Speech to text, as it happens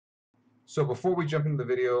So before we jump into the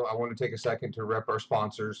video, I want to take a second to rep our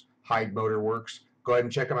sponsors, Hyde Motor Works. Go ahead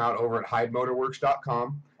and check them out over at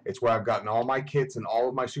HydeMotorWorks.com. It's where I've gotten all my kits and all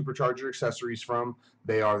of my supercharger accessories from.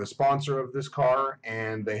 They are the sponsor of this car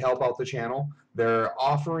and they help out the channel. They're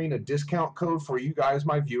offering a discount code for you guys,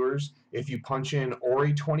 my viewers. If you punch in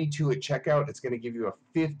ORI22 at checkout, it's going to give you a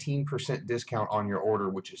 15% discount on your order,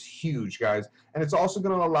 which is huge, guys. And it's also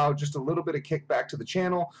going to allow just a little bit of kickback to the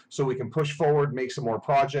channel so we can push forward, make some more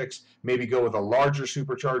projects, maybe go with a larger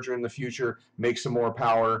supercharger in the future, make some more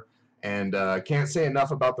power. And can't say enough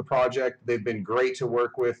about the project. They've been great to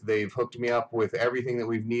work with. They've hooked me up with everything that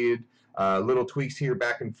we've needed. Little tweaks here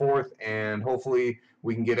back and forth, and hopefully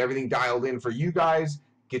we can get everything dialed in for you guys,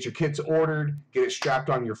 get your kits ordered, get it strapped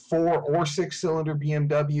on your 4 or 6 cylinder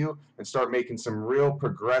BMW, and start making some real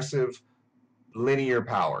progressive linear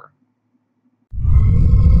power.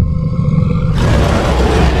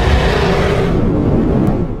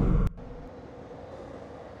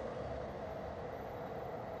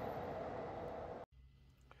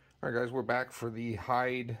 All right, guys, we're back for the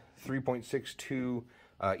Hyde 3.62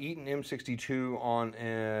 Eaton M62 on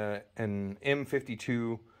an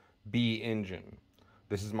M52b engine.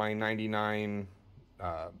 This is my 99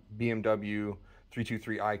 BMW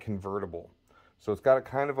 323i convertible. So it's got a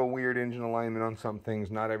kind of a weird engine alignment on some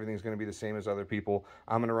things. Not everything's going to be the same as other people.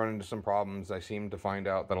 I'm going to run into some problems I seem to find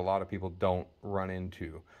out that a lot of people don't run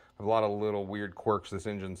into. A lot of little weird quirks. This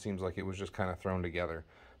engine seems like it was just kind of thrown together.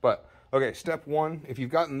 But okay, step one, if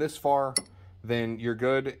you've gotten this far, then you're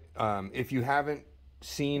good. If you haven't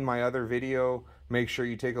seen my other video, make sure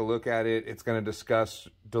you take a look at it. It's going to discuss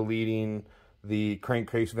deleting the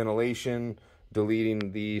crankcase ventilation,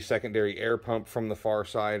 deleting the secondary air pump from the far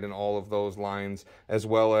side and all of those lines, as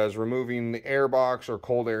well as removing the air box or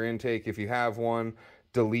cold air intake if you have one,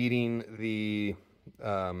 deleting the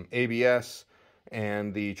ABS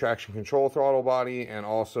and the traction control throttle body, and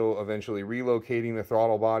also eventually relocating the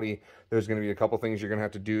throttle body. There's going to be a couple things you're going to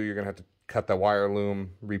have to do. You're going to have to cut the wire loom,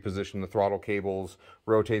 reposition the throttle cables,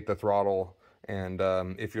 rotate the throttle, and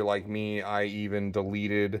if you're like me, I even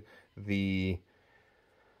deleted the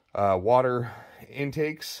water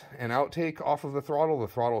intakes and outtake off of the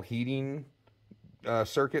throttle heating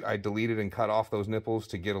circuit. I deleted and cut off those nipples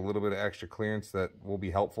to get a little bit of extra clearance that will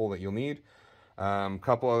be helpful, that you'll need.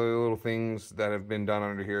 Couple other little things that have been done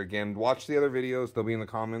under here. Again, watch the other videos. They'll be in the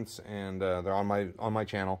comments, and they're on my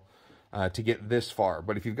channel to get this far.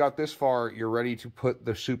 But if you've got this far, you're ready to put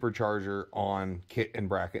the supercharger on kit and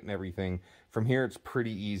bracket and everything. From here, it's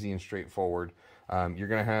pretty easy and straightforward. You're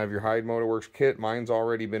going to have your Hyde Motor Works kit. Mine's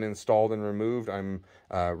already been installed and removed. I'm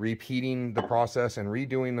repeating the process and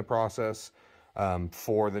redoing the process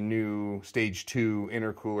for the new stage 2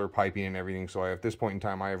 intercooler piping and everything. So at this point in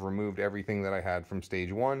time, I have removed everything that I had from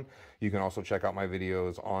stage 1. You can also check out my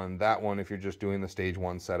videos on that one if you're just doing the stage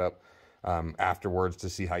 1 setup afterwards to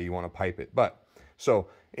see how you want to pipe it. But so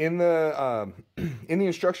in the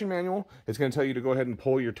instruction manual, it's going to tell you to go ahead and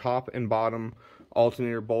pull your top and bottom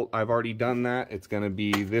alternator bolt. I've already done that. It's going to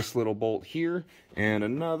be this little bolt here and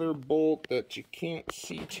another bolt that you can't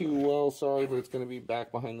see too well, sorry, but it's going to be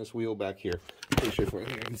back behind this wheel back here. Pretty straightforward.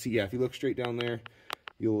 Here, you can see, yeah, if you look straight down there,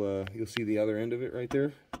 you'll see the other end of it right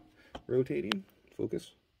there rotating.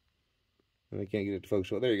 Focus. And I can't get it to focus.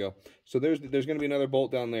 So there you go. So there's going to be another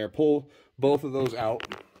bolt down there. Pull both of those out,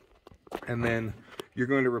 and then you're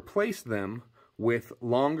going to replace them with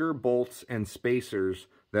longer bolts and spacers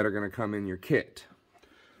that are going to come in your kit.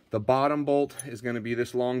 The bottom bolt is going to be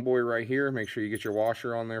this long boy right here. Make sure you get your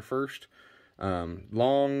washer on there first. Long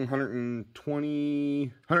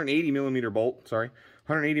 180 millimeter bolt, sorry,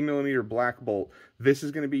 180 millimeter black bolt. This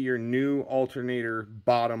is going to be your new alternator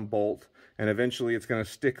bottom bolt, and eventually it's going to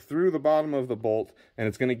stick through the bottom of the bolt, and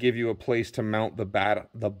it's going to give you a place to mount the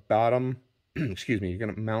bottom, excuse me, you're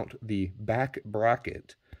going to mount the back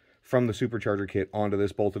bracket from the supercharger kit onto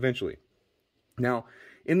this bolt eventually. Now,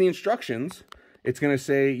 in the instructions, it's going to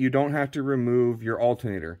say you don't have to remove your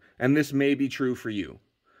alternator, and this may be true for you.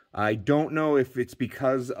 I don't know if it's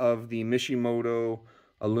because of the Mishimoto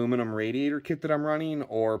aluminum radiator kit that I'm running,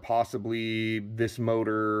 or possibly this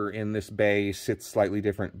motor in this bay sits slightly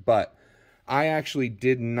different, but I actually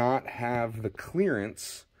did not have the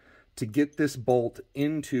clearance to get this bolt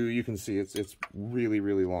into, you can see it's really,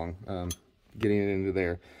 really long, getting it into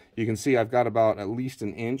there. You can see I've got about at least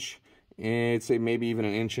an inch, I'd say maybe even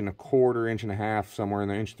an inch and a quarter, inch and a half, somewhere in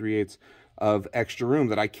there, inch 3/8 of extra room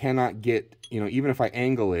that I cannot get, even if I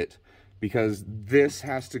angle it, because this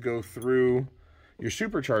has to go through your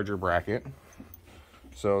supercharger bracket.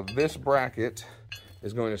 So this bracket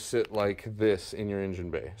is going to sit like this in your engine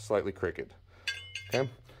bay, slightly crooked. Okay,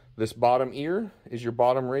 This bottom ear is your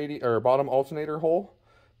bottom bottom alternator hole.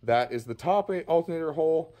 That is the top alternator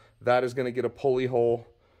hole. That is going to get a pulley hole,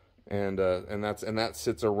 and that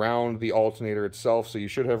sits around the alternator itself. So you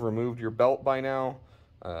should have removed your belt by now.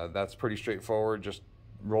 That's pretty straightforward. Just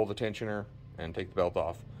roll the tensioner and take the belt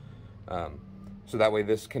off. So that way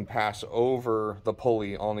this can pass over the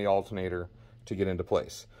pulley on the alternator to get into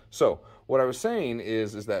place. So what I was saying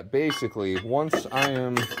is that basically once I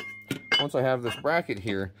have this bracket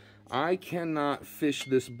here, I cannot fish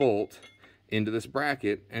this bolt into this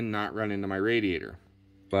bracket and not run into my radiator.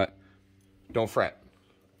 But don't fret,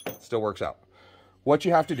 it still works out. What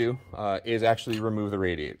you have to do is actually remove the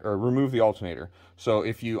radiator, or remove the alternator. So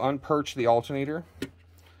if you unperch the alternator,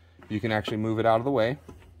 you can actually move it out of the way,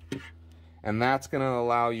 and that's going to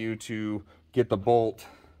allow you to get the bolt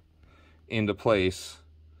into place.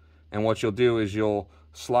 And what you'll do is you'll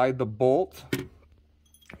slide the bolt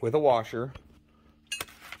with a washer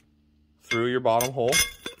through your bottom hole.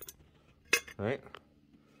 Right?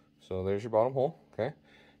 So there's your bottom hole. Okay.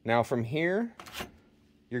 Now from here,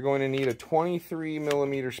 you're going to need a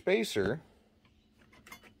 23mm spacer.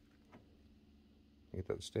 Get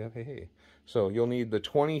that to stay up. Hey. So you'll need the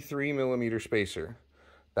 23mm spacer.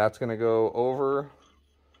 That's going to go over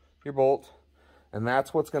your bolt, and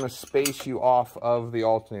that's what's going to space you off of the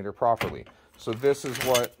alternator properly. So this is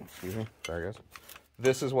what, excuse me, sorry guys.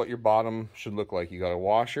 This is what your bottom should look like. You got a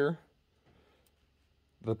washer,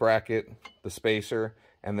 the bracket, the spacer,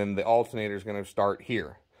 and then the alternator is going to start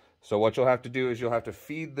here. So what you'll have to do is you'll have to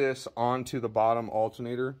feed this onto the bottom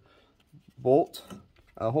alternator bolt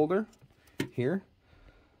holder here.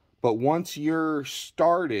 But once you're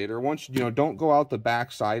started, or once, don't go out the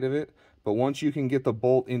back side of it, but once you can get the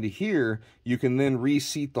bolt into here, you can then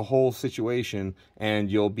reseat the whole situation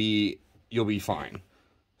and you'll be fine.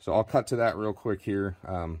 So I'll cut to that real quick here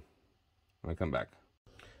when I come back.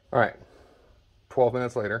 All right, 12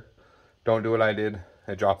 minutes later. Don't do what I did.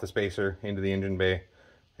 I dropped the spacer into the engine bay,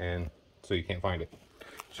 and so you can't find it.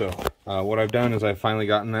 So what I've done is I've finally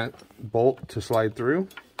gotten that bolt to slide through,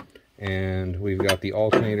 and we've got the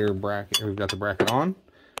alternator bracket, we've got the bracket on,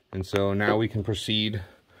 and so now we can proceed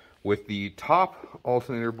with the top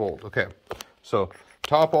alternator bolt. Okay, so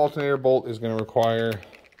top alternator bolt is going to require a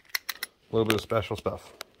little bit of special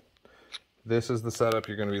stuff. This is the setup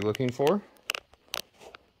you're going to be looking for.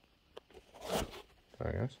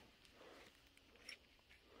 Sorry guys.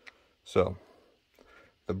 So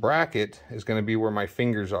the bracket is going to be where my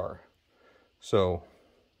fingers are. So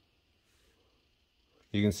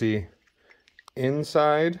you can see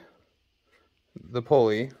inside the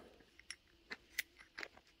pulley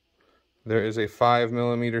there is a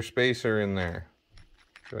 5mm spacer in there.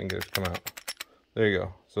 So I can get it to come out. There you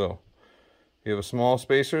go. So you have a small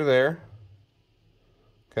spacer there.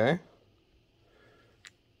 Okay.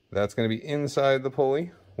 That's going to be inside the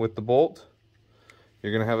pulley with the bolt.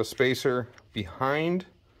 You're going to have a spacer behind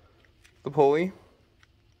the pulley.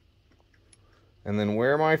 And then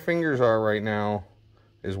where my fingers are right now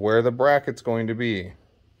is where the bracket's going to be.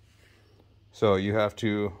 So you have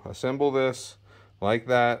to assemble this like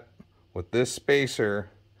that with this spacer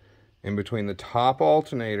in between the top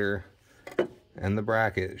alternator and the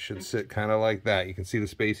bracket. It should sit kind of like that. You can see the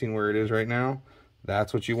spacing where it is right now.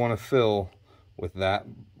 That's what you want to fill with that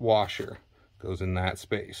washer. Goes in that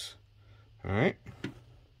space. All right.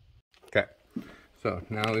 Okay. So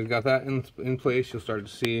now we've got that in place. You'll start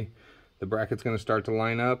to see the bracket's going to start to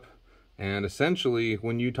line up. And essentially,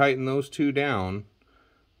 when you tighten those two down,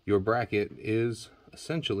 your bracket is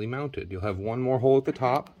essentially mounted. You'll have one more hole at the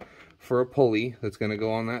top for a pulley that's going to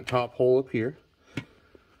go on that top hole up here.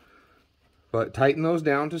 But tighten those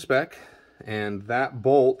down to spec, and that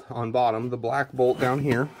bolt on bottom, the black bolt down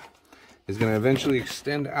here, is going to eventually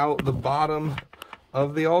extend out the bottom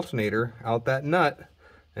of the alternator, out that nut,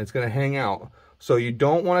 and it's going to hang out. So you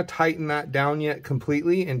don't want to tighten that down yet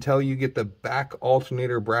completely until you get the back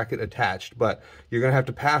alternator bracket attached. But you're going to have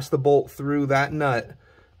to pass the bolt through that nut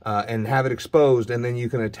and have it exposed, and then you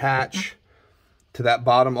can attach to that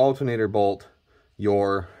bottom alternator bolt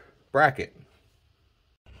your bracket.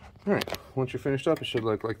 All right, once you're finished up, it should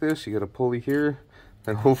look like this. You got a pulley here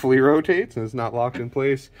that hopefully rotates and it's not locked in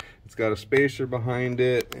place. It's got a spacer behind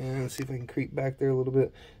it, and let's see if I can creep back there a little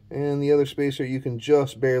bit. And the other spacer you can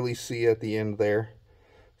just barely see at the end there.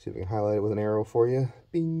 See if I can highlight it with an arrow for you.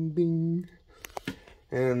 Bing, bing.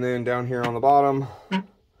 And then down here on the bottom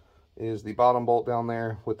is the bottom bolt down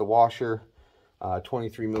there with the washer.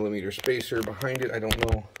 23mm spacer behind it. I don't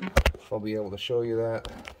know if I'll be able to show you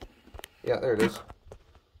that. Yeah, there it is.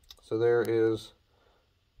 So there is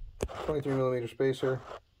 23mm spacer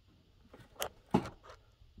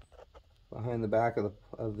behind the back of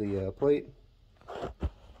the plate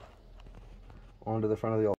onto the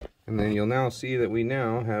front of the alternator. And then you'll now see that we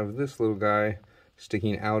now have this little guy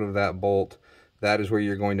sticking out of that bolt. That is where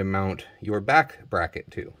you're going to mount your back bracket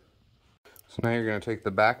to. So now you're going to take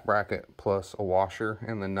the back bracket plus a washer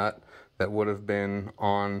and the nut that would have been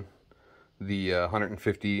on the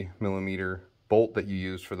 150 millimeter bolt that you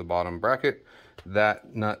used for the bottom bracket.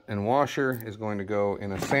 That nut and washer is going to go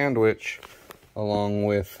in a sandwich along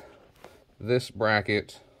with this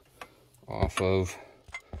bracket off of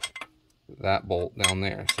that bolt down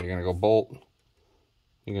there. So you're going to go bolt,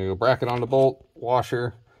 you're going to go bracket on the bolt,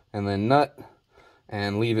 washer, and then nut,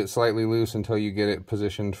 and leave it slightly loose until you get it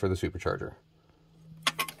positioned for the supercharger.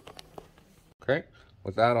 Okay,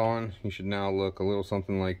 with that on, you should now look a little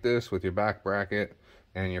something like this with your back bracket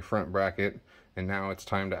and your front bracket. And now it's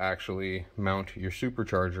time to actually mount your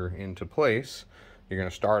supercharger into place. You're going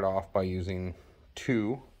to start off by using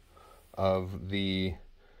 2 of the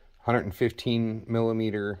 115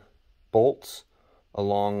 millimeter bolts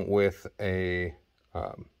along with a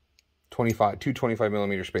 25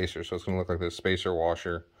 millimeter spacer. So it's going to look like this: spacer,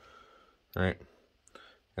 washer, right?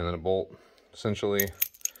 And then a bolt. Essentially,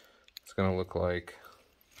 it's going to look like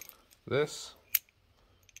this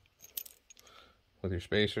with your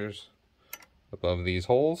spacers above these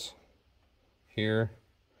holes here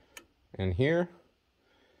and here.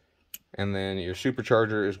 And then your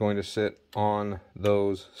supercharger is going to sit on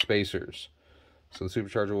those spacers. So the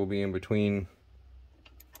supercharger will be in between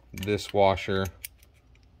this washer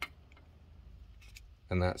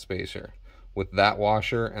and that spacer, with that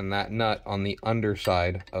washer and that nut on the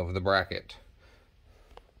underside of the bracket.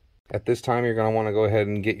 At this time, you're going to want to go ahead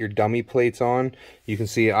and get your dummy plates on. You can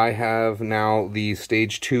see I have now the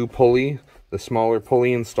stage 2 pulley, the smaller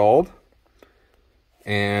pulley, installed.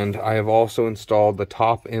 And I have also installed the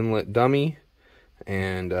top inlet dummy,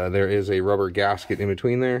 and there is a rubber gasket in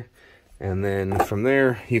between there. And then from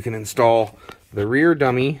there, you can install the rear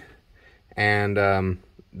dummy, and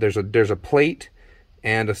there's a plate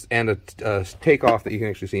and a takeoff that you can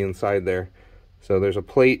actually see inside there. So there's a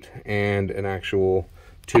plate and an actual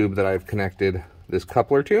tube that I've connected this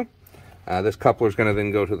coupler to. This coupler is going to then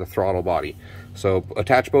go to the throttle body. So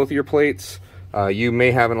attach both of your plates. You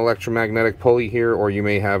may have an electromagnetic pulley here, or you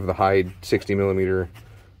may have the Hyde 60 millimeter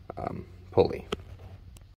pulley.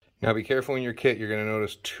 Now be careful in your kit. You're going to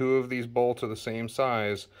notice 2 of these bolts are the same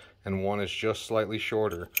size and one is just slightly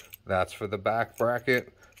shorter. That's for the back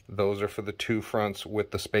bracket. Those are for the 2 fronts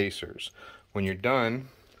with the spacers. When you're done,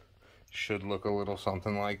 it should look a little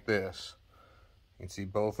something like this. You can see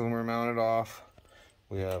both of them are mounted off.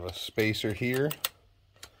 We have a spacer here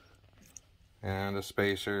and a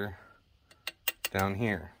spacer down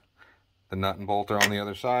here. The nut and bolt are on the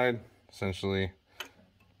other side. Essentially,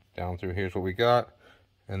 down through here's what we got.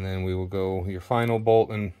 And then we will go your final bolt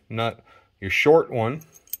and nut. Your short one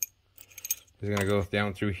is going to go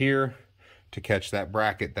down through here to catch that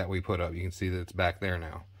bracket that we put up. You can see that it's back there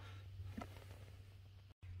now.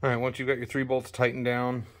 Alright, once you've got your 3 bolts tightened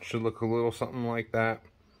down, should look a little something like that.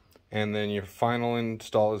 And then your final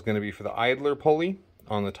install is going to be for the idler pulley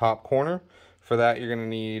on the top corner. For that, you're going to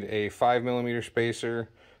need a 5 millimeter spacer,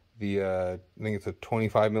 I think it's a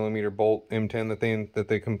 25 millimeter bolt M10 that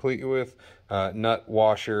they complete you with, nut,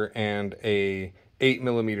 washer, and a 8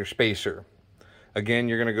 millimeter spacer. Again,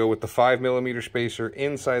 you're going to go with the 5 millimeter spacer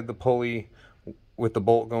inside the pulley with the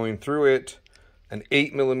bolt going through it, an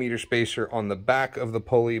 8 millimeter spacer on the back of the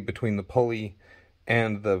pulley between the pulley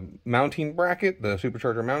and the mounting bracket, the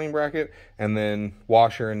supercharger mounting bracket, and then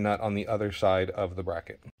washer and nut on the other side of the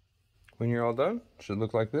bracket. When you're all done, it should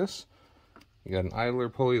look like this. You got an idler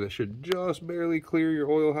pulley that should just barely clear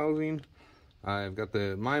your oil housing. I've got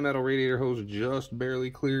my metal radiator hose just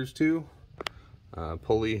barely clears too.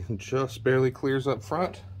 Pulley just barely clears up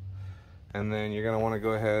front. And then you're going to want to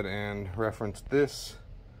go ahead and reference this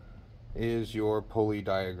is your pulley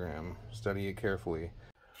diagram. Study it carefully.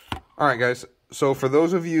 Alright guys, so for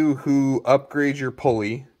those of you who upgrade your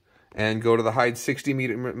pulley and go to the Hyde 60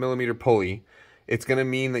 millimeter pulley, it's going to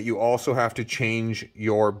mean that you also have to change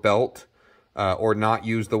your belt or not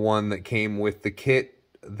use the one that came with the kit.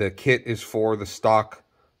 The kit is for the stock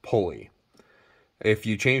pulley. If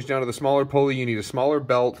you change down to the smaller pulley, you need a smaller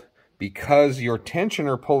belt because your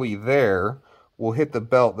tensioner pulley there will hit the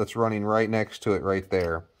belt that's running right next to it right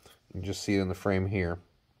there. You can just see it in the frame here.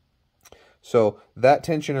 So that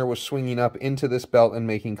tensioner was swinging up into this belt and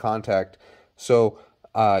making contact. So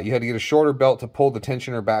you had to get a shorter belt to pull the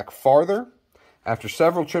tensioner back farther. After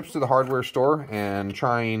several trips to the hardware store and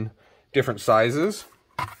trying different sizes,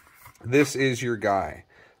 this is your guy.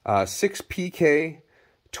 6PK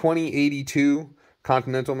 2082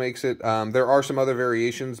 Continental makes it. There are some other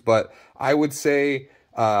variations, but I would say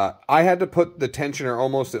I had to put the tensioner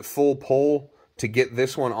almost at full pull to get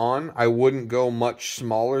this one on. I wouldn't go much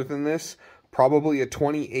smaller than this. Probably a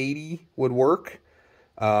 2080 would work.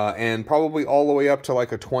 And probably all the way up to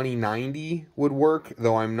like a 2090 would work,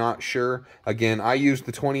 though I'm not sure. Again, I used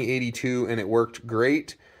the 2082 and it worked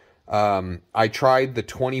great. I tried the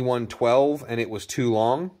 2112 and it was too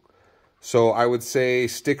long. So I would say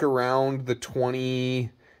stick around the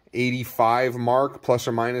 2085 mark, plus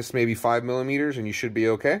or minus maybe 5 millimeters, and you should be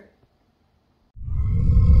okay.